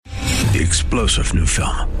The explosive new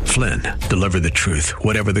film, Flynn, deliver the truth,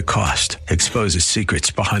 whatever the cost, exposes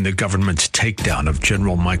secrets behind the government's takedown of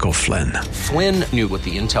General Michael Flynn. Flynn knew what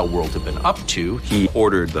the intel world had been up to. He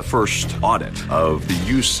ordered the first audit of the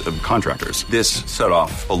use of contractors. This set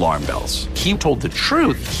off alarm bells. He told the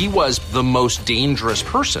truth. He was the most dangerous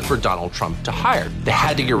person for Donald Trump to hire. They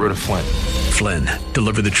had to get rid of Flynn. Flynn,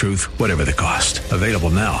 deliver the truth, whatever the cost. Available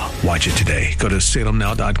now. Watch it today. Go to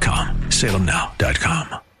salemnow.com.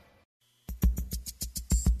 salemnow.com.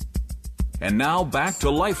 And now back to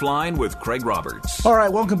Lifeline with Craig Roberts. All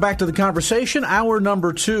right, welcome back to the conversation. Hour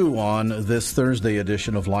number 2 on this Thursday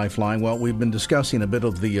edition of Lifeline. Well, we've been discussing a bit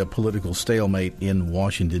of the political stalemate in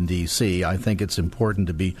Washington, D.C. I think it's important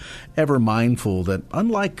to be ever mindful that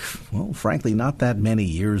unlike, well, frankly, not that many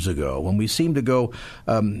years ago, when we seemed to go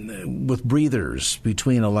with breathers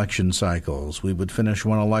between election cycles, we would finish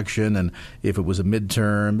one election, and if it was a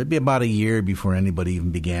midterm, it'd be about a year before anybody even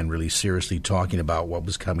began really seriously talking about what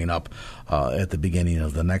was coming up at the beginning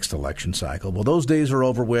of the next election cycle. Well, those days are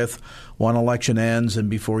over with. One election ends, and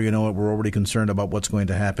before you know it, we're already concerned about what's going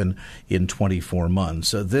to happen in 24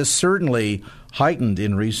 months. This certainly heightened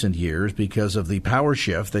in recent years because of the power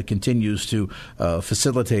shift that continues to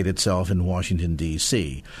facilitate itself in Washington,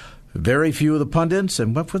 D.C. Very few of the pundits,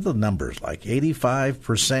 and what were the numbers, like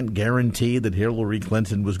 85% guarantee that Hillary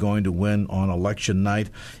Clinton was going to win on election night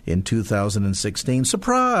in 2016.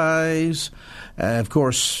 Surprise! Of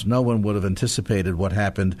course, no one would have anticipated what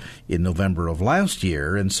happened in November of last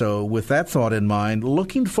year. And so with that thought in mind,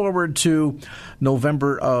 looking forward to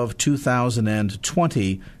November of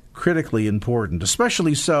 2020, critically important,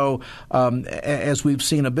 especially so as we've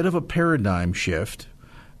seen a bit of a paradigm shift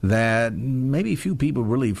that maybe few people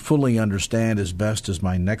really fully understand as best as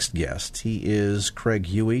my next guest. He is Craig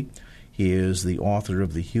Huey. He is the author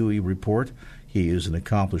of the Huey Report. He is an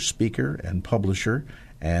accomplished speaker and publisher,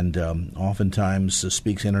 and oftentimes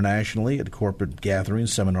speaks internationally at corporate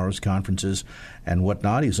gatherings, seminars, conferences, and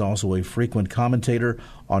whatnot. He's also a frequent commentator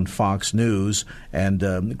on Fox News.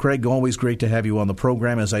 And Craig, always great to have you on the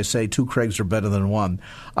program. As I say, 2 Craigs are better than one.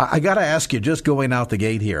 I got to ask you, just going out the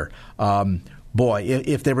gate here, boy,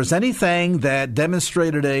 if there was anything that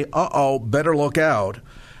demonstrated better look out,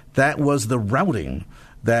 that was the routing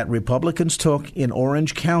that Republicans took in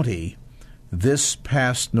Orange County this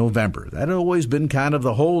past November. That had always been kind of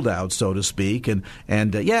the holdout, so to speak. And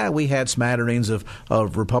we had smatterings of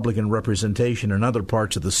Republican representation in other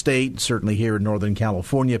parts of the state, certainly here in Northern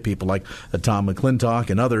California, people like Tom McClintock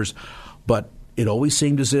and others. But it always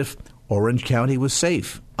seemed as if Orange County was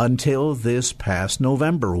safe until this past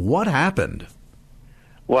November. What happened?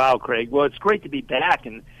 Wow, Craig. Well, it's great to be back.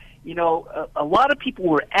 And, you know, a lot of people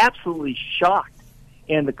were absolutely shocked.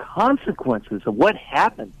 And the consequences of what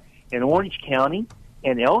happened in Orange County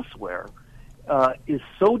and elsewhere is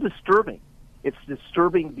so disturbing. It's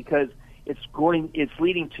disturbing because it's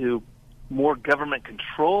leading to more government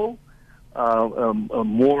control,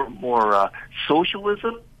 more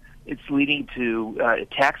socialism. It's leading to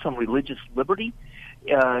attacks on religious liberty.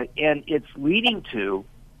 And it's leading to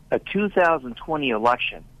a 2020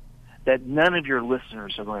 election that none of your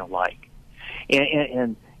listeners are going to like.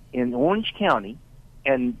 And in Orange County,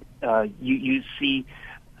 and you see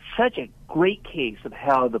such a great case of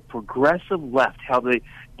how the progressive left, how the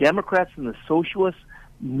Democrats and the socialists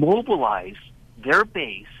mobilize their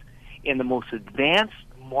base in the most advanced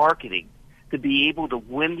marketing to be able to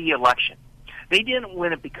win the election. They didn't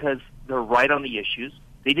win it because they're right on the issues.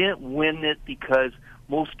 They didn't win it because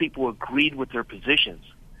most people agreed with their positions.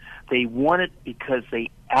 They won it because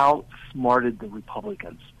they outsmarted the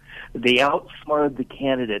Republicans. They outsmarted the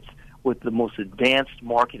candidates with the most advanced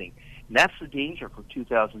marketing. And that's the danger for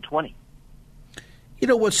 2020. You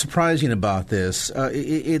know, what's surprising about this,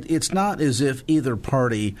 it's not as if either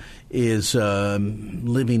party is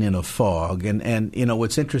living in a fog. And, you know,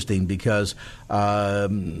 it's interesting because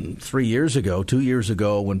 2 years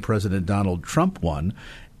ago, when President Donald Trump won,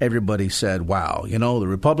 everybody said, wow, you know, the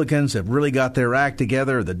Republicans have really got their act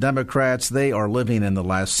together. The Democrats, they are living in the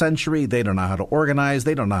last century. They don't know how to organize.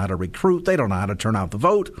 They don't know how to recruit. They don't know how to turn out the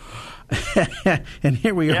vote. And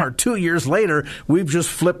here we are 2 years later, we've just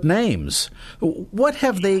flipped names. What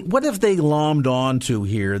have they glommed on to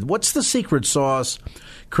here? What's the secret sauce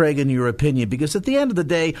Craig, in your opinion? Because at the end of the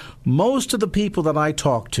day, most of the people that I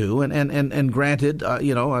talk to, and granted,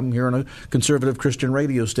 I'm here on a conservative Christian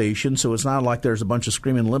radio station, so it's not like there's a bunch of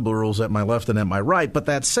screaming liberals at my left and at my right. But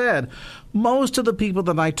that said, most of the people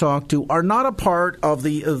that I talk to are not a part of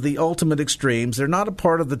the ultimate extremes. They're not a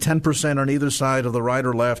part of the 10% on either side of the right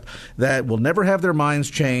or left that will never have their minds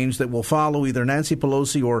changed, that will follow either Nancy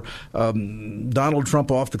Pelosi or Donald Trump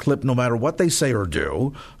off the cliff no matter what they say or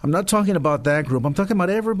do. I'm not talking about that group. I'm talking about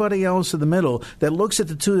everybody else in the middle that looks at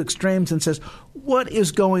the two extremes and says, what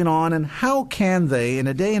is going on and how can they, in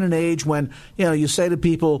a day and an age when, you say to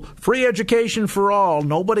people, free education for all,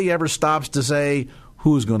 nobody ever stops to say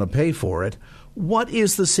who's going to pay for it. What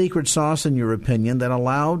is the secret sauce, in your opinion, that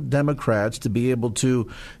allowed Democrats to be able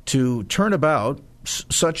to turn about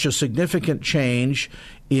such a significant change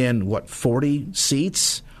in, 40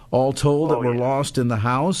 seats all told that were lost in the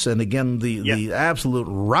House, and again, the absolute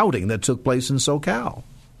routing that took place in SoCal?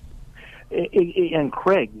 And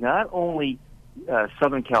Craig, not only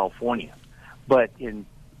Southern California, but in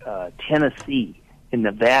Tennessee, in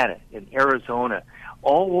Nevada, in Arizona,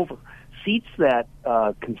 all over, seats that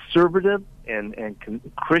conservative and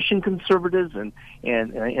Christian conservatives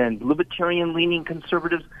and libertarian-leaning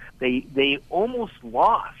conservatives, they almost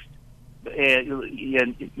lost.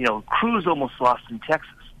 And Cruz almost lost in Texas,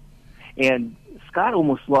 and Scott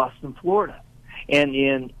almost lost in Florida, and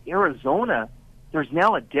in Arizona, there's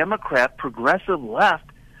now a Democrat progressive left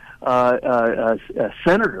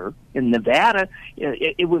senator. In Nevada,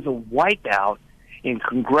 it was a wipeout in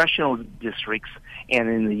congressional districts and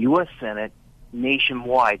in the U.S. Senate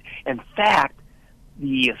nationwide. In fact,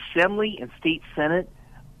 the Assembly and State Senate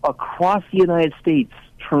across the United States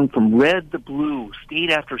turned from red to blue,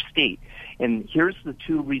 state after state. And here's the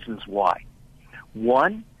two reasons why.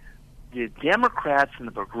 One, the Democrats and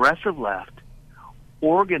the progressive left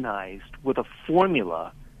organized with a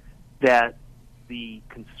formula that the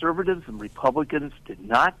conservatives and Republicans did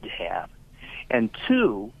not have. And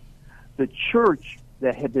two, the church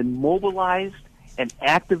that had been mobilized and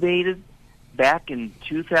activated back in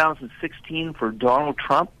 2016 for Donald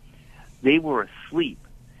Trump, they were asleep,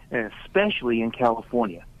 and especially in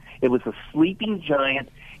California. It was a sleeping giant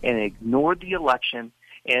and ignored the election.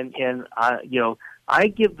 And I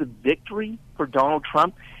give the victory for Donald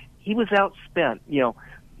Trump. He was outspent.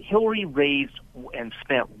 Hillary raised and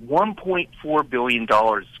spent $1.4 billion,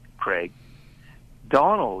 Craig.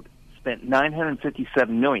 Donald spent $957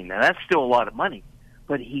 million. Now, that's still a lot of money,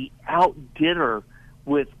 but he outdid her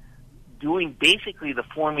with doing basically the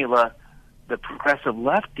formula the progressive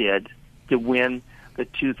left did to win the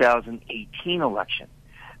 2018 election.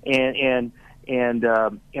 And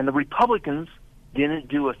the Republicans didn't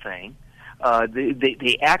do a thing.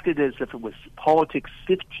 They acted as if it was politics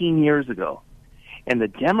 15 years ago. And the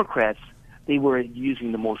Democrats, they were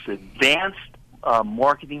using the most advanced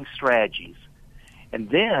marketing strategies. And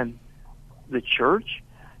then the church,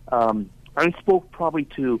 I spoke probably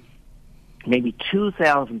to maybe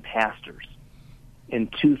 2,000 pastors in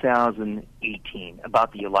 2018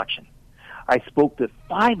 about the election. I spoke to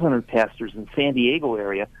 500 pastors in San Diego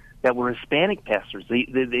area that were Hispanic pastors.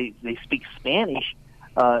 They speak Spanish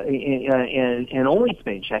and only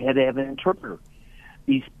Spanish. I had to have an interpreter.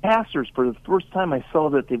 These pastors, for the first time, I saw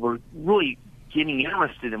that they were really getting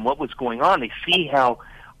interested in what was going on. They see how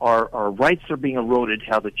our rights are being eroded,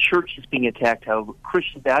 how the church is being attacked, how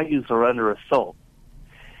Christian values are under assault.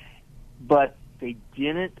 But they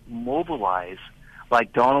didn't mobilize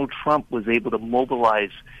like Donald Trump was able to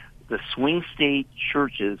mobilize the swing state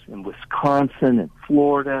churches in Wisconsin and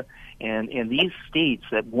Florida and these states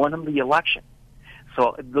that won him the election.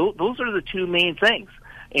 So those are the two main things.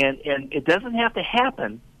 And it doesn't have to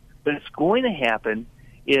happen, but it's going to happen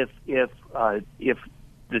if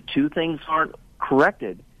the two things aren't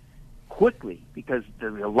corrected quickly, because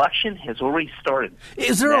the election has already started.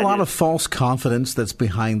 Is there a lot of false confidence that's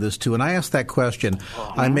behind this, too? And I asked that question.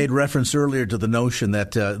 I made reference earlier to the notion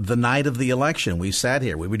that the night of the election, we sat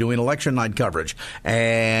here, we were doing election night coverage,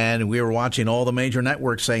 and we were watching all the major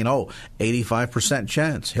networks saying, 85%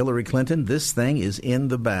 chance, Hillary Clinton, this thing is in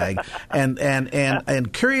the bag.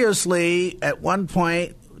 and curiously, at one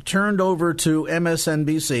point, turned over to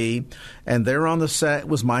MSNBC, and there on the set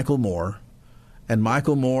was Michael Moore. And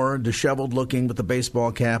Michael Moore, disheveled looking with the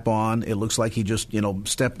baseball cap on, it looks like he just,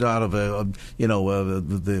 stepped out of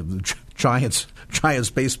the Giants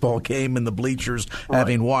baseball game in the bleachers,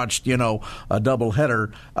 having watched, a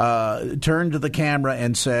doubleheader, turned to the camera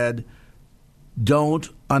and said, "Don't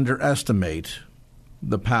underestimate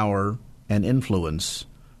the power and influence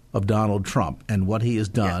of Donald Trump and what he has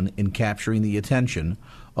done in capturing the attention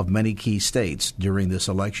of many key states during this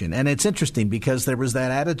election. And it's interesting because there was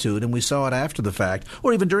that attitude, and we saw it after the fact,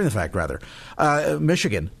 or even during the fact, rather.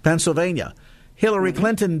 Michigan, Pennsylvania. Hillary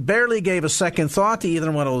Clinton barely gave a second thought to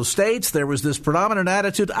either one of those states. There was this predominant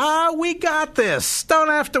attitude, we got this. Don't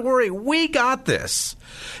have to worry. We got this.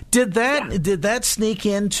 Did that sneak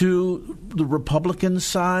into the Republican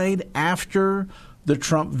side after the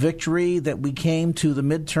Trump victory, that we came to the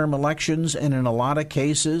midterm elections, and in a lot of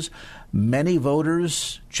cases, many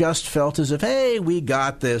voters just felt as if, hey, we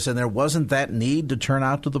got this, and there wasn't that need to turn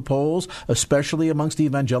out to the polls, especially amongst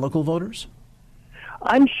evangelical voters?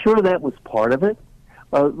 I'm sure that was part of it.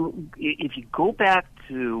 If you go back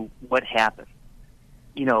to what happened,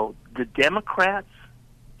 the Democrats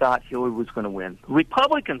thought Hillary was going to win. The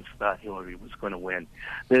Republicans thought Hillary was going to win.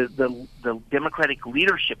 The Democratic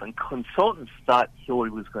leadership and consultants thought Hillary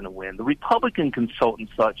was going to win. The Republican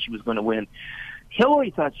consultants thought she was going to win. Hillary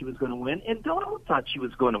thought she was going to win, and Donald thought she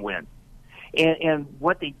was going to win. And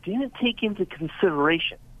what they didn't take into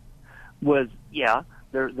consideration was,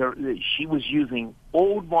 she was using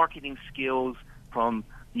old marketing skills from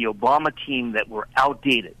the Obama team that were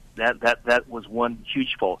outdated. That was one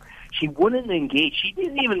huge fault. She wouldn't engage. She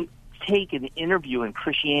didn't even take an interview in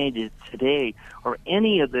Christianity Today or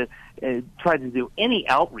any of the try to do any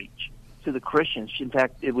outreach to the Christians. In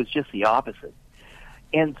fact, it was just the opposite.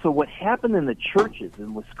 And so what happened in the churches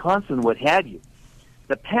in Wisconsin, what have you,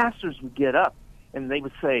 the pastors would get up and they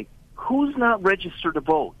would say, who's not registered to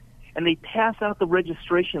vote? And they pass out the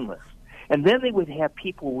registration list. And then they would have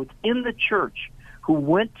people within the church who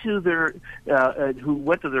went to their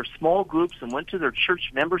small groups and went to their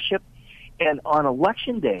church membership, and on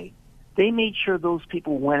election day, they made sure those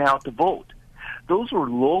people went out to vote. Those were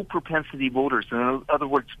low propensity voters. In other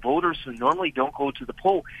words, voters who normally don't go to the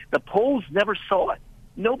poll. The polls never saw it.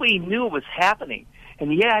 Nobody knew it was happening,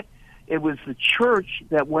 and yet it was the church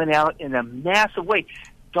that went out in a massive way.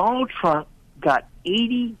 Donald Trump got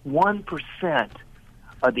 81%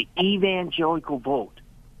 of the evangelical vote.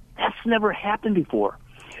 That's never happened before.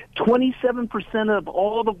 27% of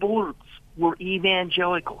all the voters were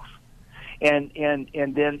evangelicals. And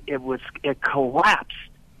then it collapsed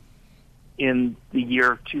in the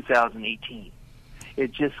year 2018.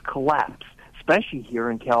 It just collapsed, especially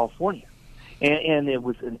here in California. And it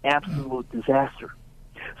was an absolute disaster.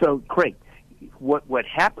 So, Craig, what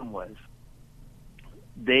happened was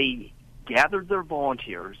they gathered their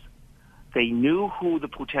volunteers. They knew who the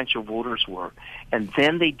potential voters were, and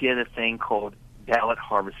then they did a thing called ballot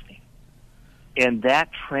harvesting. And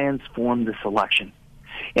that transformed this election.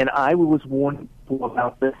 And I was warned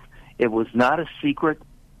about this. It was not a secret.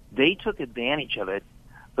 They took advantage of it.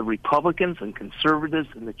 The Republicans and conservatives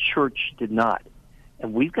and the church did not.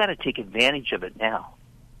 And we've got to take advantage of it now.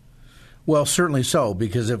 Well, certainly so,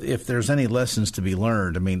 because if there's any lessons to be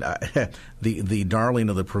learned, I mean, the darling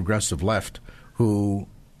of the progressive left, who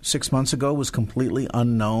 6 months ago was completely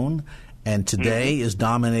unknown and today is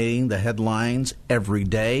dominating the headlines every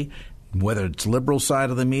day, whether it's liberal side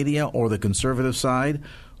of the media or the conservative side.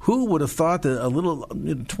 Who would have thought that a little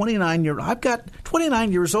 29-year-old, I've got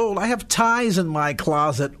 29 years old, I have ties in my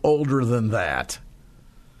closet older than that.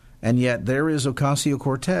 And yet there is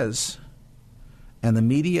Ocasio-Cortez, and the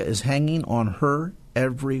media is hanging on her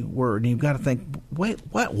every word. And you've got to think, wait,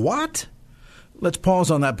 what? Let's pause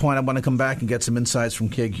on that point. I want to come back and get some insights from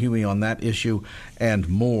Craig Huey on that issue and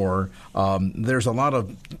more. There's a lot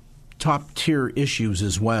of top-tier issues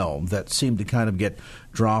as well that seem to kind of get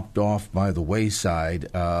dropped off by the wayside.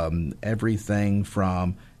 Everything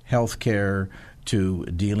from health care to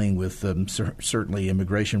dealing with certainly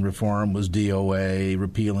immigration reform was DOA.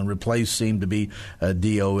 Repeal and replace seemed to be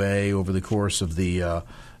DOA over the course of the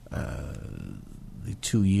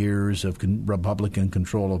 2 years of Republican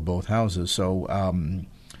control of both houses. So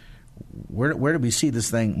where do we see this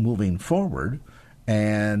thing moving forward?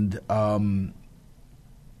 And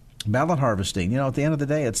ballot harvesting, at the end of the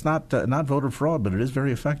day, it's not voter fraud, but it is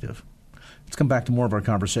very effective. Let's come back to more of our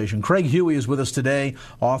conversation. Craig Huey is with us today,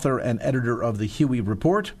 author and editor of the Huey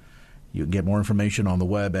Report. You can get more information on the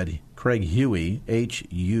web at CraigHuey,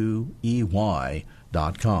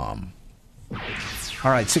 HUEY.com.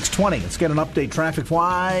 All right, 6:20. Let's get an update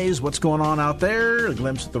traffic-wise. What's going on out there? A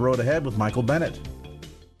glimpse at the road ahead with Michael Bennett.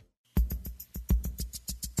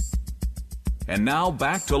 And now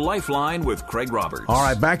back to Lifeline with Craig Roberts. All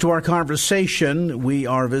right, back to our conversation. We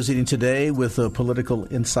are visiting today with a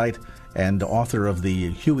political insight and author of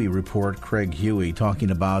the Huey Report, Craig Huey,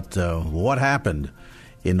 talking about what happened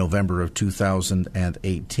in November of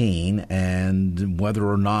 2018, and whether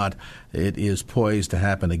or not it is poised to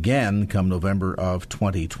happen again come November of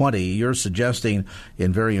 2020. You're suggesting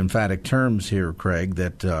in very emphatic terms here, Craig,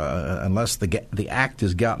 that unless the act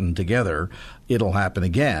is gotten together, it'll happen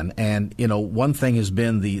again. And, one thing has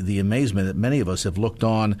been the amazement that many of us have looked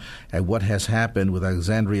on at what has happened with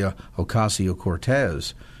Alexandria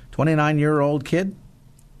Ocasio-Cortez, 29-year-old kid.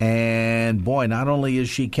 And, boy, not only is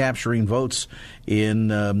she capturing votes in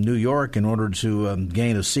New York in order to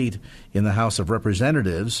gain a seat in the House of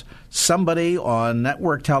Representatives, somebody on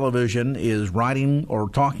network television is writing or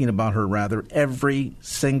talking about her, rather, every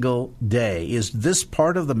single day. Is this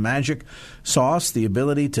part of the magic sauce, the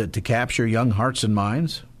ability to capture young hearts and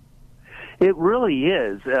minds? It really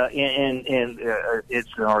is. And it's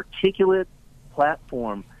an articulate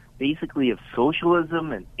platform, basically, of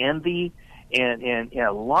socialism and envy, and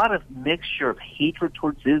a lot of mixture of hatred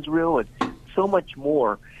towards Israel and so much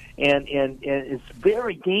more, and it's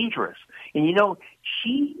very dangerous. And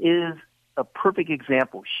she is a perfect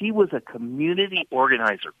example. She was a community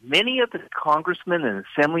organizer. Many of the congressmen and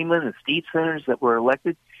assemblymen and state senators that were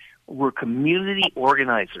elected were community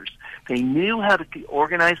organizers. They knew how to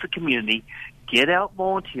organize the community, get out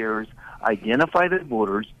volunteers, identify the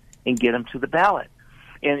voters, and get them to the ballot.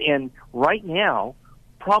 And right now,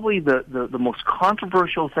 probably the most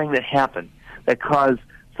controversial thing that happened that caused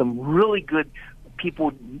some really good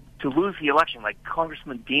people to lose the election, like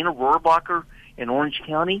Congressman Dana Rohrabacher in Orange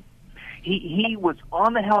County. He was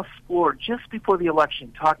on the House floor just before the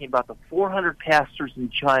election talking about the 400 pastors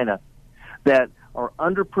in China that are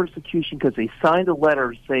under persecution because they signed a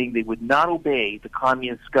letter saying they would not obey the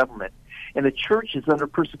communist government. And the church is under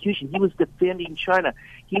persecution. He was defending China.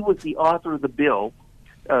 He was the author of the bill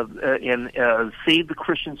and Save the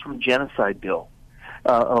Christians from Genocide bill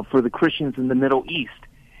for the Christians in the Middle East.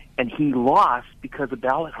 And he lost because of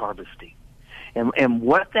ballot harvesting. And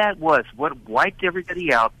what that was, what wiped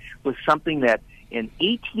everybody out, was something that in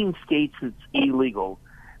 18 states it's illegal.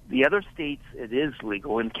 The other states it is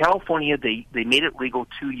legal. In California, they made it legal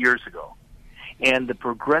 2 years ago. And the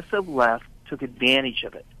progressive left took advantage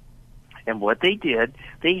of it. And what they did,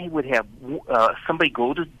 they would have somebody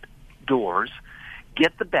go to doors,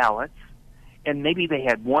 get the ballots, and maybe they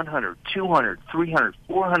had 100, 200, 300,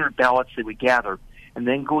 400 ballots they would gather, and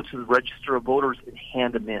then go to the register of voters and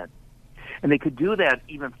hand them in. And they could do that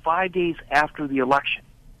even 5 days after the election.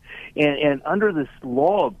 And under this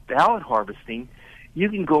law of ballot harvesting, you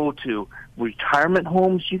can go to retirement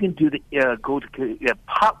homes. You can go to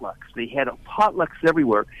potlucks. They had potlucks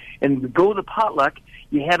everywhere. And to go to the potluck,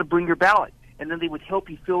 you had to bring your ballot. And then they would help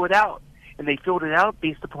you fill it out. And they filled it out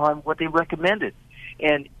based upon what they recommended.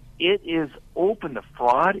 And it is open to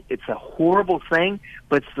fraud. It's a horrible thing,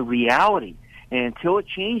 but it's the reality. And until it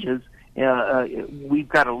changes, we've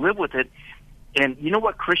got to live with it. And you know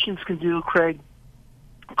what Christians can do, Craig?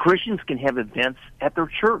 Christians can have events at their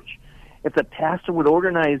church. If the pastor would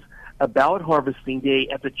organize a ballot harvesting day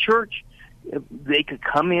at the church, they could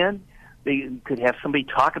come in, they could have somebody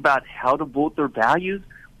talk about how to vote their values,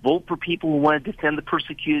 vote for people who want to defend the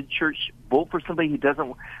persecuted church, vote for somebody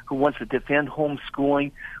who wants to defend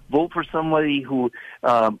homeschooling, vote for somebody who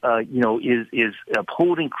is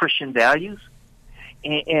upholding Christian values.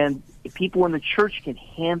 And people in the church can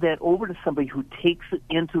hand that over to somebody who takes it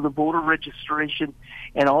into the voter registration,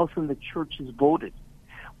 and all of a sudden the church is voted.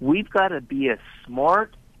 We've got to be as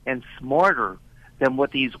smart and smarter than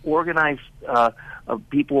what these organized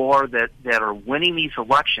people are that are winning these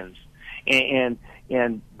elections. And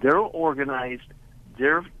they're organized,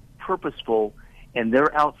 they're purposeful, and they're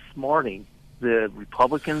outsmarting the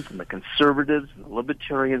Republicans and the conservatives and the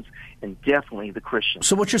libertarians and definitely the Christians.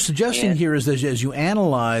 So what you're suggesting here is that as you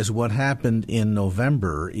analyze what happened in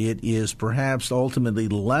November, it is perhaps ultimately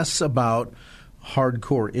less about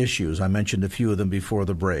hardcore issues. I mentioned a few of them before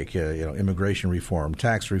the break, immigration reform,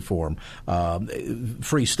 tax reform,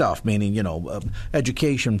 free stuff, meaning,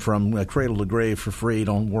 education from cradle to grave for free.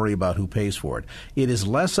 Don't worry about who pays for it. It is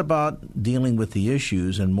less about dealing with the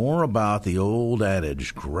issues and more about the old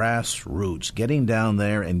adage, grassroots, getting down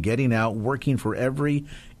there and getting out, working for every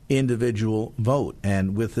individual vote.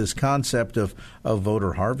 And with this concept of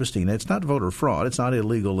voter harvesting, it's not voter fraud. It's not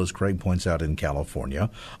illegal, as Craig points out, in California,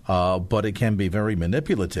 but it can be very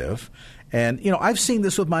manipulative. And, I've seen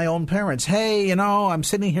this with my own parents. Hey, I'm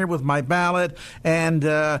sitting here with my ballot, and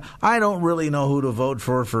I don't really know who to vote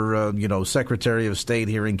for Secretary of State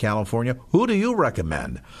here in California. Who do you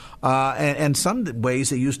recommend? And some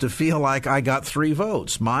ways it used to feel like I got 3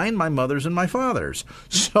 votes, mine, my mother's, and my father's.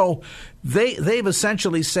 So they've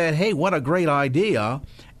essentially said, hey, what a great idea.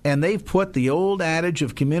 And they've put the old adage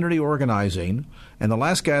of community organizing, and the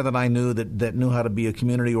last guy that I knew that knew how to be a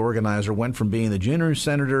community organizer went from being the junior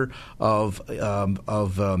senator of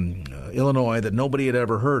Illinois that nobody had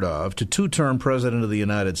ever heard of to two-term president of the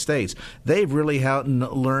United States. They've really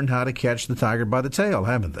learned how to catch the tiger by the tail,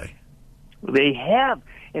 haven't they? They have.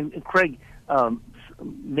 And Craig,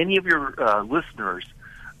 many of your listeners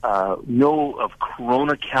know of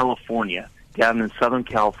Corona, California, down in Southern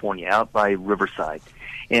California, out by Riverside.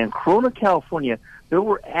 And in Corona, California, there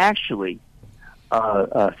were actually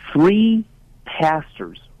 3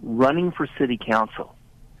 pastors running for city council.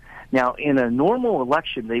 Now, in a normal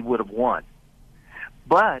election, they would have won.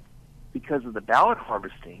 But because of the ballot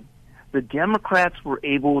harvesting, the Democrats were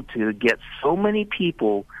able to get so many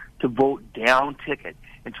people to vote down ticket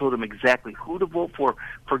and told them exactly who to vote for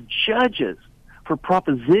judges, for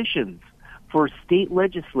propositions, for state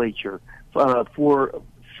legislature, for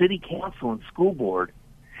city council and school board.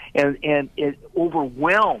 And it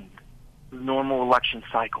overwhelmed the normal election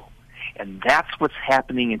cycle. And that's what's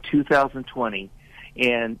happening in 2020.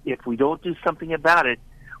 And if we don't do something about it,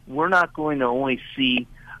 we're not going to only see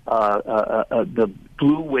the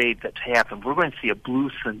blue wave that's happened. We're going to see a blue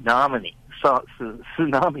tsunami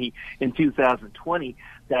in 2020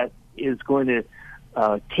 that is going to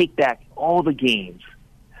take back all the gains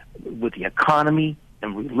with the economy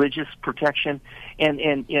and religious protection and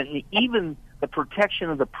even the protection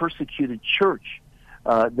of the persecuted church.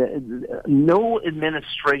 No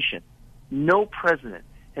administration, no president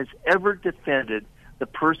has ever defended the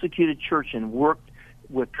persecuted church and worked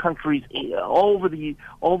with countries all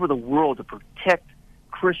over the world to protect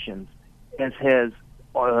Christians, as has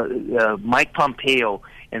Mike Pompeo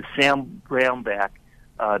and Sam Brownback,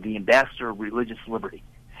 the ambassador of religious liberty.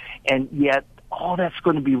 And yet, all that's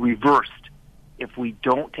going to be reversed if we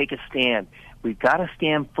don't take a stand. We've got to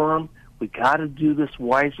stand firm. We've got to do this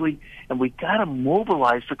wisely, and we've got to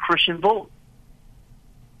mobilize the Christian vote.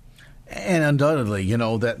 And undoubtedly,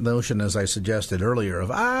 that notion, as I suggested earlier,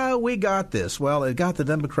 of, we got this. Well, it got the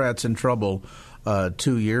Democrats in trouble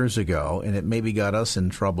 2 years ago, and it maybe got us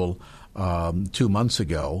in trouble 2 months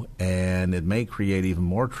ago, and it may create even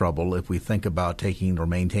more trouble if we think about taking or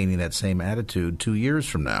maintaining that same attitude 2 years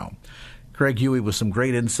from now. Craig Huey with some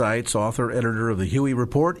great insights, author, editor of the Huey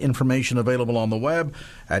Report. Information available on the web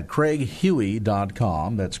at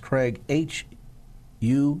CraigHuey.com. That's Craig,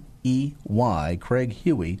 H-U-E-Y,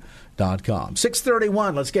 CraigHuey.com.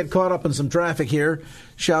 6:31. Let's get caught up in some traffic here,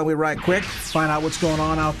 shall we, right quick? Find out what's going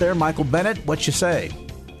on out there. Michael Bennett, what you say?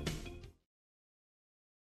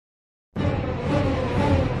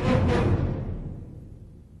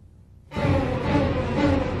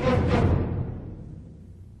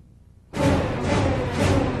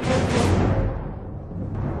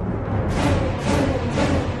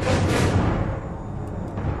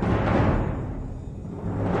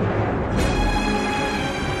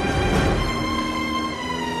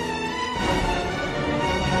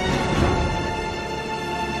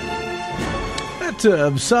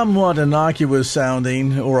 Somewhat innocuous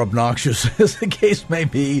sounding, or obnoxious as the case may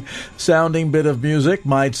be, sounding bit of music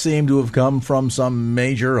might seem to have come from some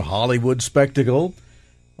major Hollywood spectacle,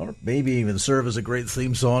 or maybe even serve as a great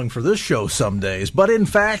theme song for this show some days. But in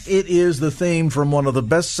fact, it is the theme from one of the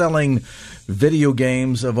best-selling video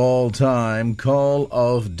games of all time, Call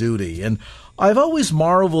of Duty. And I've always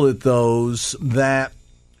marveled at those that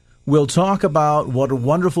will talk about what a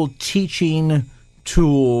wonderful teaching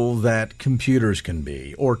tool that computers can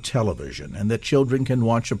be, or television, and that children can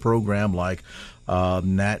watch a program like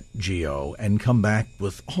Nat Geo and come back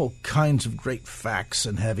with all kinds of great facts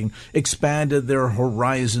and having expanded their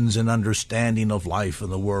horizons and understanding of life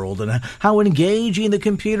in the world, and how engaging the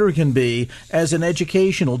computer can be as an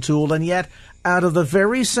educational tool. And yet, out of the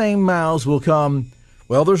very same mouths will come,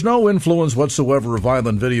 well, there's no influence whatsoever of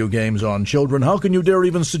violent video games on children. How can you dare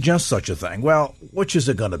even suggest such a thing? Well, which is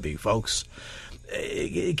it going to be, folks?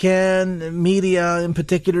 Can media, in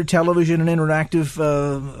particular television and interactive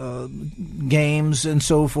games and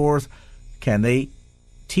so forth, can they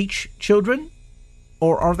teach children,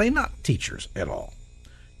 or are they not teachers at all?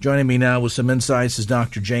 Joining me now with some insights is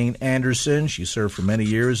Dr. Jane Anderson. She served for many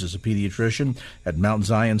years as a pediatrician at Mount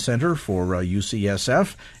Zion Center for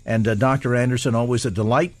UCSF. And Dr. Anderson, always a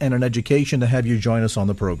delight and an education to have you join us on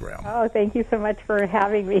the program. Oh, thank you so much for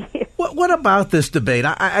having me. What about this debate?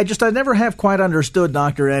 I never have quite understood,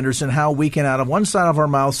 Dr. Anderson, how we can, out of one side of our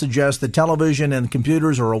mouth, suggest that television and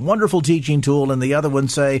computers are a wonderful teaching tool, and the other one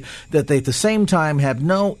say that they, at the same time, have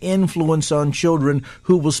no influence on children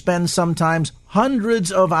who will spend sometimes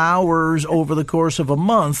hundreds of hours over the course of a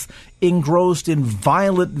month engrossed in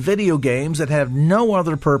violent video games that have no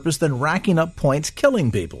other purpose than racking up points, killing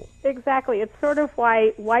people. Exactly. It's sort of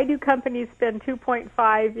why do companies spend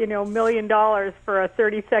 $2.5 million for a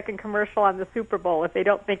 30-second commercial on the Super Bowl if they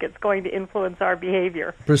don't think it's going to influence our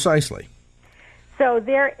behavior? Precisely. So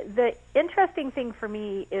the interesting thing for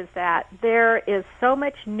me is that there is so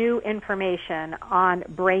much new information on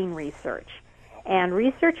brain research. And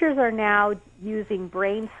researchers are now using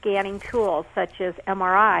brain scanning tools such as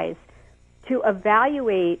MRIs to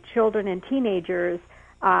evaluate children and teenagers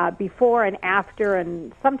before and after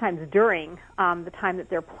and sometimes during the time that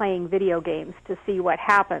they're playing video games to see what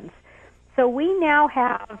happens. So we now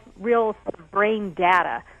have real brain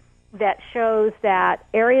data that shows that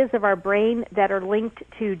areas of our brain that are linked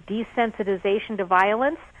to desensitization to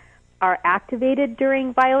violence are activated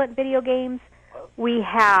during violent video games. We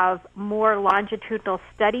have more longitudinal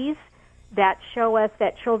studies that show us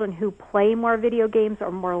that children who play more video games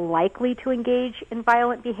are more likely to engage in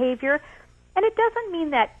violent behavior. And it doesn't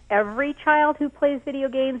mean that every child who plays video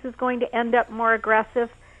games is going to end up more aggressive,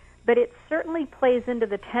 but it certainly plays into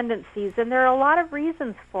the tendencies, and there are a lot of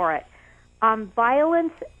reasons for it.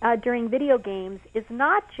 Violence during video games is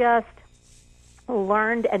not just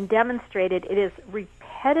learned and demonstrated. It is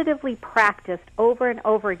repetitively practiced over and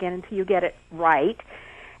over again until you get it right.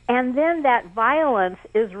 And then that violence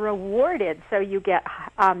is rewarded, so you get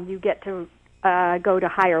to go to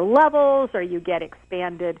higher levels, or you get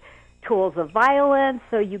expanded tools of violence,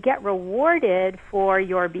 so you get rewarded for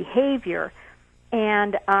your behavior.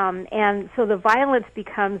 And so the violence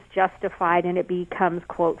becomes justified, and it becomes,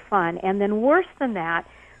 quote, fun. And then worse than that,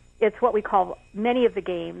 it's what we call many of the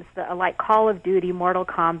games, like Call of Duty, Mortal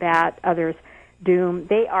Kombat, others, Doom.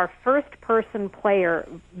 They are first-person player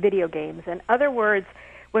video games. In other words,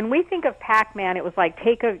 when we think of Pac-Man, it was like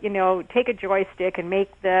take a joystick and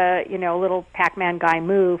make the little Pac-Man guy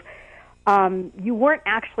move. You weren't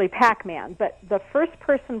actually Pac-Man, but the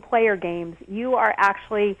first-person player games, you are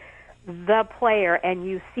actually the player, and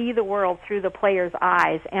you see the world through the player's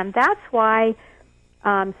eyes. And that's why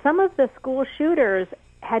some of the school shooters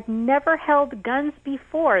had never held guns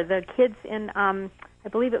before. The kids in, I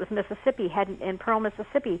believe it was Mississippi, in Pearl,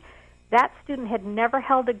 Mississippi, that student had never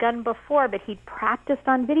held a gun before, but he'd practiced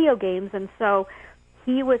on video games, and so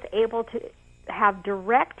he was able to have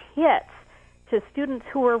direct hits to students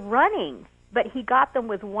who were running, but he got them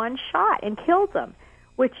with one shot and killed them,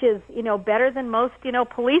 which is, better than most,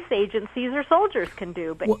 police agencies or soldiers can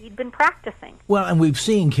do, but he'd been practicing. Well, and we've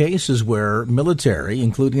seen cases where military,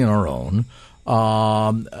 including our own,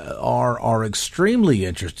 are extremely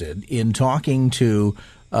interested in talking to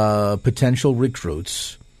potential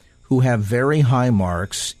recruits who have very high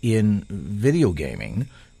marks in video gaming,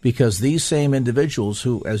 because these same individuals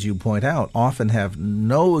who, as you point out, often have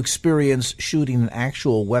no experience shooting an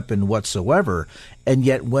actual weapon whatsoever, and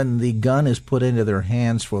yet when the gun is put into their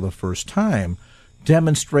hands for the first time,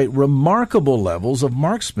 demonstrate remarkable levels of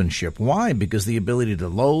marksmanship. Why? Because the ability to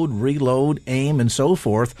load, reload, aim, and so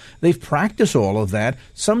forth, they've practiced all of that,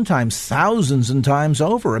 sometimes thousands and times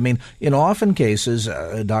over. I mean, in often cases,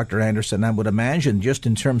 Dr. Anderson, I would imagine, just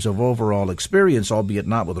in terms of overall experience, albeit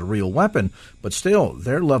not with a real weapon, but still,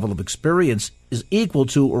 their level of experience is equal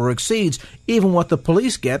to or exceeds even what the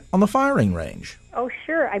police get on the firing range. Oh,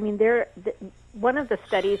 sure. I mean, one of the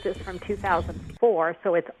studies is from 2004,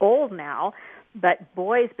 so it's old now. But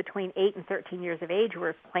boys between 8 and 13 years of age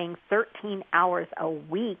were playing 13 hours a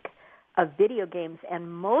week of video games, and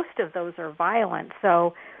most of those are violent.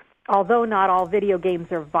 So although not all video games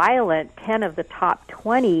are violent, 10 of the top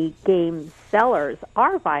 20 game sellers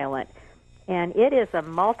are violent. And it is a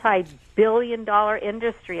multi-billion-dollar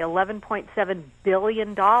industry, $11.7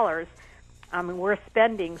 billion we're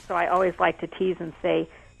spending. So I always like to tease and say,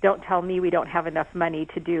 don't tell me we don't have enough money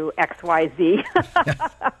to do X, Y, Z.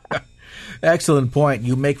 Excellent point.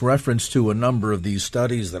 You make reference to a number of these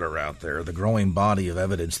studies that are out there, the growing body of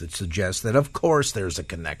evidence that suggests that, of course, there's a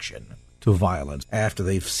connection to violence after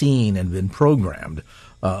they've seen and been programmed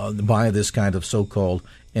by this kind of so-called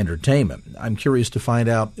entertainment. I'm curious to find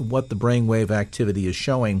out what the brainwave activity is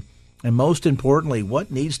showing, and most importantly,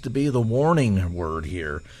 what needs to be the warning word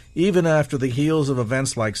here. Even after the heels of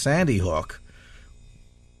events like Sandy Hook,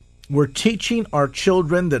 we're teaching our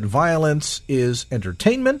children that violence is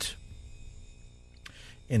entertainment.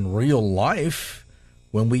 In real life,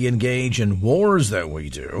 when we engage in wars that we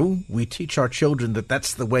do, we teach our children that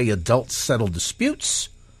that's the way adults settle disputes.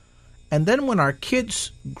 And then when our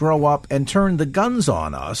kids grow up and turn the guns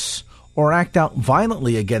on us or act out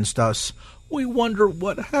violently against us, We wonder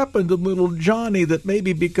what happened to little Johnny, that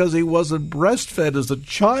maybe because he wasn't breastfed as a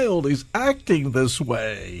child, he's acting this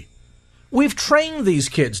way. We've trained these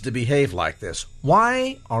kids to behave like this.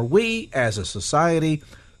 Why are we, as a society,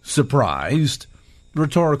 surprised?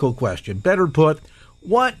 Rhetorical question. Better put,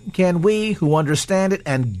 what can we who understand it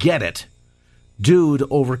and get it do to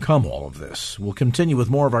overcome all of this? We'll continue with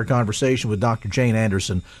more of our conversation with Dr. Jane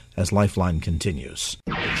Anderson as Lifeline continues.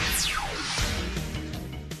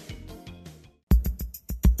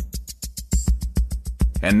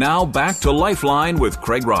 And now back to Lifeline with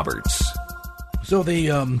Craig Roberts. So the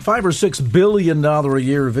 $5 or $6 billion a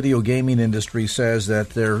year video gaming industry says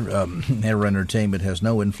that their entertainment has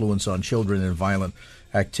no influence on children in violent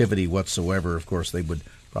activity whatsoever. Of course, they would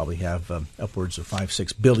probably have upwards of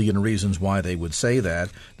 5-6 billion reasons why they would say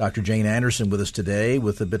that. Dr. Jane Anderson with us today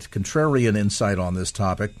with a bit contrarian insight on this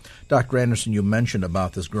topic. Dr. Anderson, you mentioned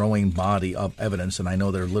about this growing body of evidence, and I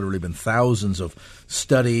know there have literally been thousands of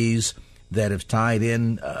studies that have tied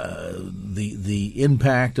in the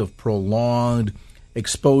impact of prolonged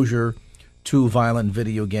exposure to violent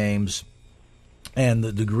video games and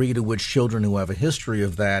the degree to which children who have a history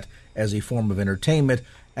of that as a form of entertainment,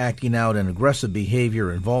 acting out in aggressive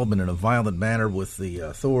behavior, involvement in a violent manner with the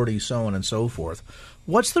authorities, so on and so forth.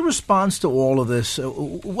 What's the response to all of this?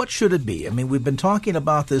 What should it be? I mean, we've been talking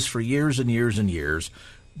about this for years and years and years.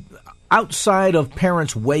 Outside of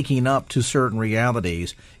parents waking up to certain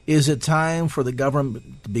realities, is it time for the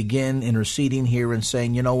government to begin interceding here and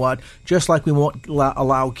saying, you know what, just like we won't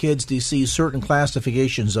allow kids to see certain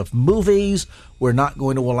classifications of movies, we're not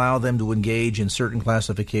going to allow them to engage in certain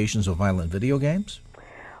classifications of violent video games?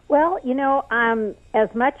 Well, as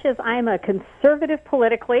much as I'm a conservative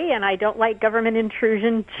politically and I don't like government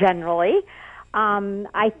intrusion generally,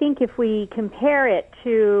 I think if we compare it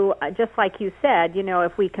to, just like you said,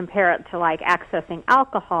 if we compare it to like accessing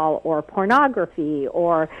alcohol or pornography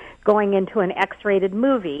or going into an X-rated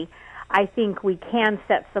movie, I think we can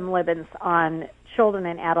set some limits on children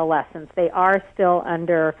and adolescents. They are still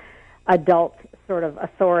under adult sort of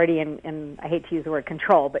authority and I hate to use the word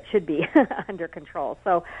control, but should be under control.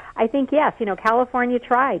 So I think, yes, California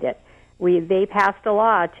tried it. They passed a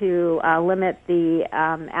law to limit the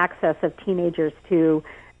access of teenagers to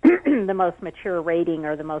the most mature rating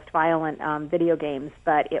or the most violent video games,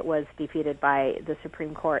 but it was defeated by the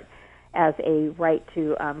Supreme Court as a right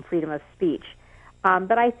to freedom of speech.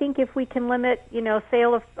 But I think if we can limit,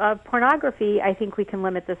 sale of pornography, I think we can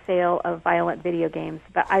limit the sale of violent video games.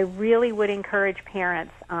 But I really would encourage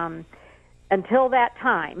parents, until that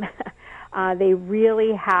time, they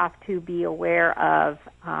really have to be aware of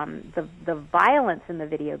the violence in the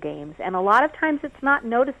video games. And a lot of times it's not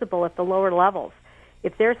noticeable at the lower levels.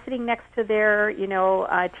 If they're sitting next to their,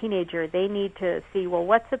 teenager, they need to see, well,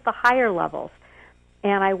 what's at the higher levels?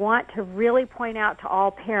 And I want to really point out to all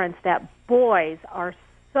parents that boys are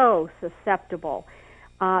so susceptible.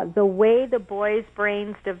 The way the boys'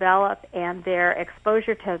 brains develop and their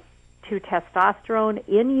exposure to testosterone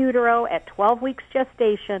in utero at 12 weeks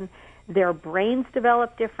gestation, their brains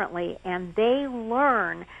develop differently, and they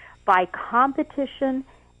learn by competition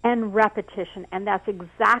and repetition, and that's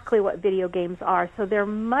exactly what video games are. So they're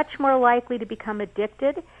much more likely to become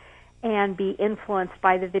addicted and be influenced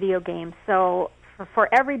by the video games. So for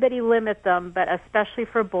everybody, limit them, but especially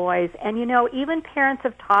for boys. And, even parents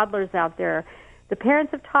of toddlers out there, the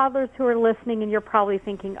parents of toddlers who are listening, and you're probably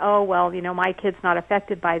thinking, oh, well, my kid's not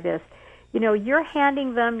affected by this. You're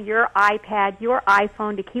handing them your iPad, your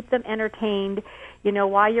iPhone to keep them entertained,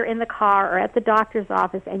 while you're in the car or at the doctor's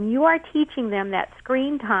office, and you are teaching them that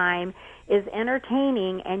screen time is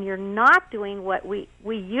entertaining, and you're not doing what we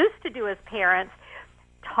used to do as parents,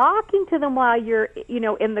 talking to them while you're,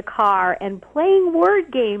 in the car and playing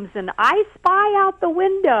word games and I Spy out the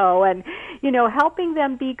window and, helping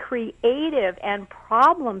them be creative and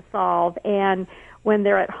problem solve. And when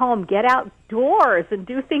they're at home, get outdoors and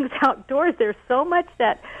do things outdoors. There's so much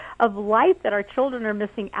of life that our children are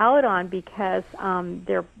missing out on because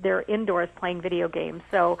they're indoors playing video games.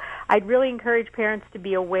 So I'd really encourage parents to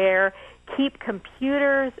be aware. Keep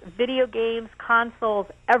computers, video games, consoles,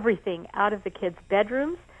 everything out of the kids'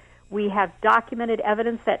 bedrooms. We have documented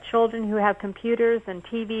evidence that children who have computers and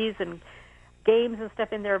TVs and games and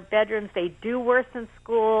stuff in their bedrooms, they do worse in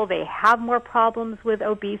school, they have more problems with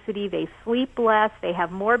obesity, they sleep less, they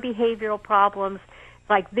have more behavioral problems. It's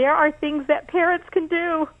like there are things that parents can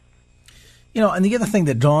do. And the other thing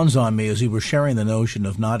that dawns on me as we were sharing the notion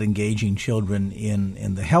of not engaging children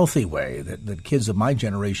in the healthy way, that kids of my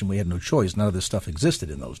generation, we had no choice. None of this stuff existed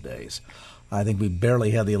in those days. I think we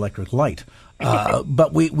barely had the electric light.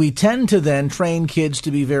 But we tend to then train kids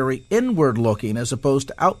to be very inward-looking as opposed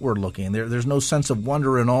to outward-looking. There's no sense of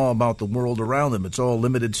wonder and awe about the world around them. It's all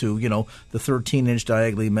limited to, the 13-inch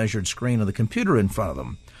diagonally measured screen of the computer in front of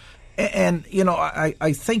them. And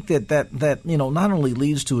I think that not only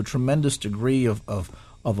leads to a tremendous degree of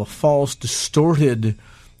a false, distorted,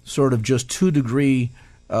 sort of just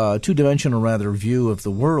two-dimensional view of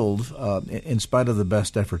the world, in spite of the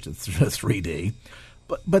best efforts at 3D.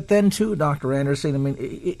 But then too, Dr. Anderson, I mean,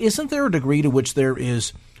 isn't there a degree to which there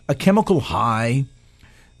is a chemical high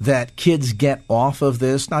that kids get off of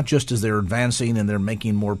this, not just as they're advancing and they're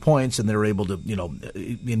making more points and they're able to,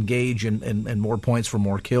 engage in more points for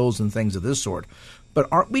more kills and things of this sort. But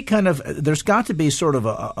aren't we there's got to be sort of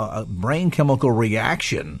a brain chemical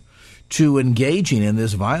reaction to engaging in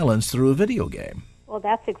this violence through a video game? Well,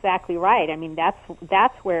 that's exactly right. I mean,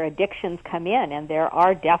 that's where addictions come in, and there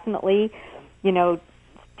are definitely,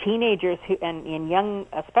 teenagers who and young,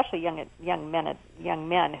 especially young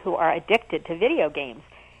men who are addicted to video games.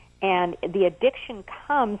 And the addiction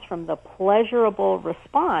comes from the pleasurable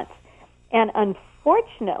response. And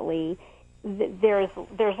unfortunately, there's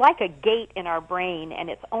like a gate in our brain, and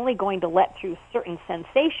it's only going to let through certain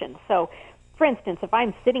sensations. So, for instance, if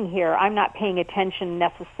I'm sitting here, I'm not paying attention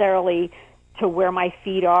necessarily to where my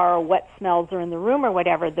feet are or what smells are in the room or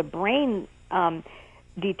whatever. The brain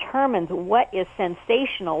determines what is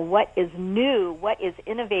sensational, what is new, what is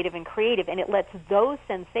innovative and creative, and it lets those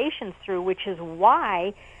sensations through, which is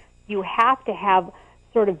why you have to have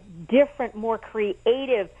sort of different, more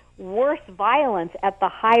creative, worse violence at the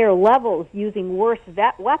higher levels using worse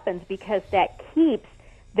weapons, because that keeps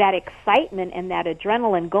that excitement and that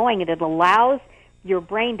adrenaline going, and it allows your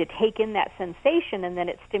brain to take in that sensation, and then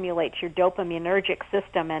it stimulates your dopaminergic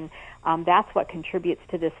system, and that's what contributes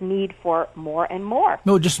to this need for more and more.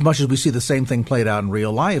 No, just as much as we see the same thing played out in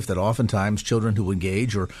real life, that oftentimes children who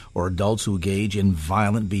engage or adults who engage in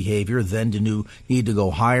violent behavior then need to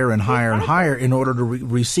go higher and higher and higher in order to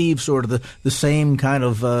receive sort of the same kind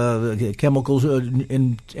of chemical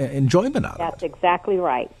enjoyment out of it. That's exactly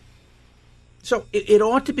right. So it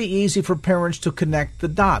ought to be easy for parents to connect the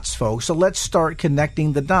dots, folks. So let's start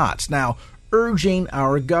connecting the dots. Now, urging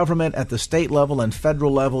our government at the state level and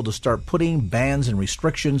federal level to start putting bans and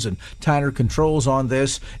restrictions and tighter controls on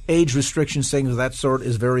this. Age restrictions, things of that sort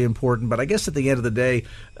is very important. But I guess at the end of the day,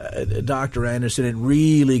 Dr. Anderson, it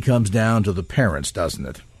really comes down to the parents, doesn't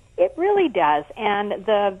it? It really does. And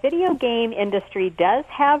the video game industry does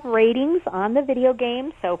have ratings on the video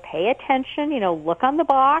games, so pay attention, look on the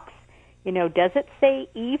box. Does it say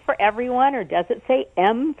E for everyone, or does it say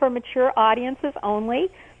M for mature audiences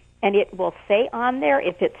only? And it will say on there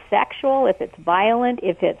if it's sexual, if it's violent,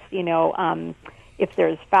 if it's, if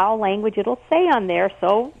there's foul language, it'll say on there.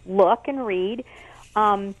 So look and read.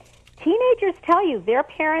 Teenagers tell you their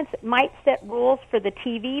parents might set rules for the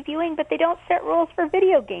TV viewing, but they don't set rules for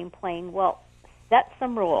video game playing. Well, set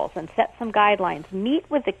some rules and set some guidelines.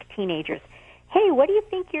 Meet with the teenagers. Hey, what do you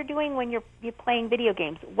think you're doing when you're playing video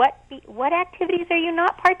games? What activities are you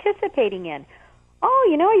not participating in?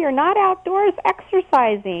 Oh, you're not outdoors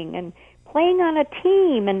exercising and playing on a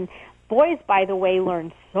team. And boys, by the way,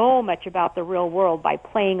 learn so much about the real world by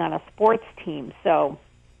playing on a sports team. So,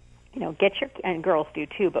 and girls do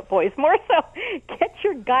too, but boys more so, get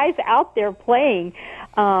your guys out there playing,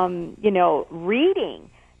 reading,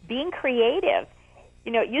 being creative.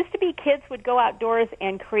 It used to be kids would go outdoors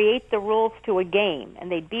and create the rules to a game,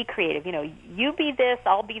 and they'd be creative. You be this,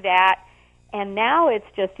 I'll be that. And now it's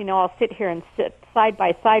just, I'll sit here and sit side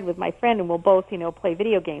by side with my friend, and we'll both, play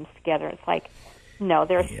video games together. It's like, no,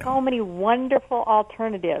 there are so many wonderful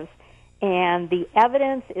alternatives, and the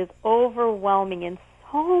evidence is overwhelming in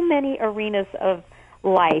so many arenas of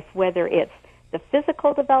life, whether it's the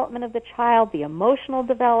physical development of the child, the emotional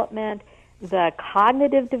development, the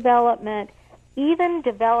cognitive development, even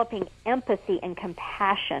developing empathy and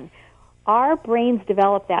compassion. Our brains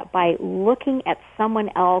develop that by looking at someone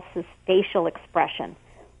else's facial expression.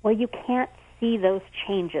 Well, you can't see those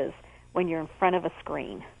changes when you're in front of a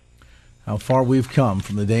screen. How far we've come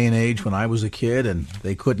from the day and age when I was a kid and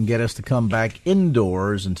they couldn't get us to come back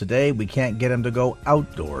indoors, and today we can't get them to go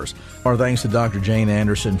outdoors. Our thanks to Dr. Jane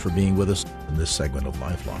Anderson for being with us in this segment of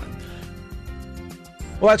Lifeline.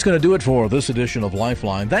 Well, that's going to do it for this edition of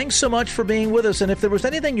Lifeline. Thanks so much for being with us. And if there was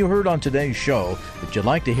anything you heard on today's show that you'd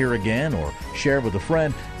like to hear again or share with a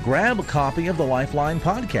friend, grab a copy of the Lifeline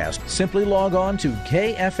podcast. Simply log on to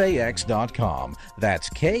KFAX.com.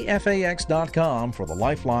 That's KFAX.com for the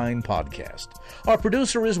Lifeline podcast. Our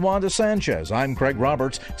producer is Wanda Sanchez. I'm Craig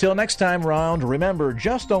Roberts. Till next time round, remember,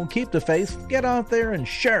 just don't keep the faith. Get out there and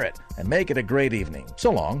share it and make it a great evening.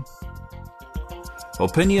 So long.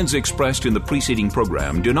 Opinions expressed in the preceding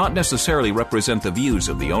program do not necessarily represent the views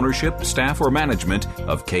of the ownership, staff, or management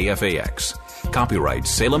of KFAX. Copyright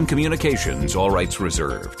Salem Communications, all rights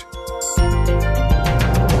reserved.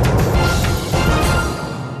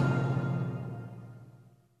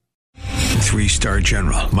 Three-star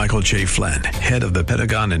General Michael J. Flynn, head of the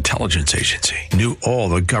Pentagon Intelligence Agency, knew all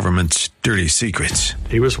the government's dirty secrets.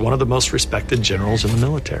 He was one of the most respected generals in the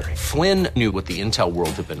military. Flynn knew what the intel world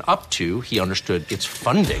had been up to. He understood its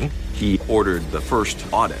funding. He ordered the first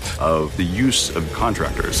audit of the use of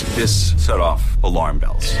contractors. This set off alarm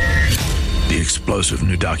bells. The explosive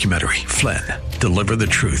new documentary, Flynn, Deliver the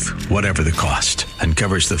Truth, Whatever the Cost,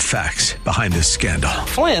 uncovers the facts behind this scandal.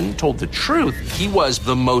 Flynn told the truth. He was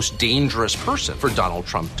the most dangerous person for Donald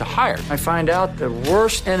Trump to hire. I find out the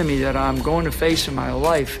worst enemy that I'm going to face in my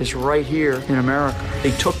life is right here in America.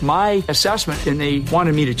 They took my assessment and they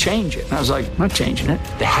wanted me to change it. And I was like, I'm not changing it.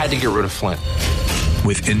 They had to get rid of Flynn.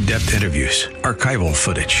 With in-depth interviews, archival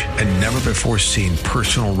footage, and never-before-seen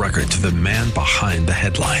personal records of the man behind the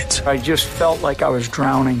headlines. I just felt like I was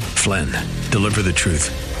drowning. Flynn, Deliver the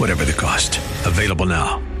Truth, Whatever the Cost. Available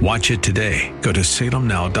now. Watch it today. Go to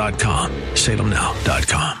salemnow.com.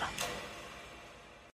 salemnow.com.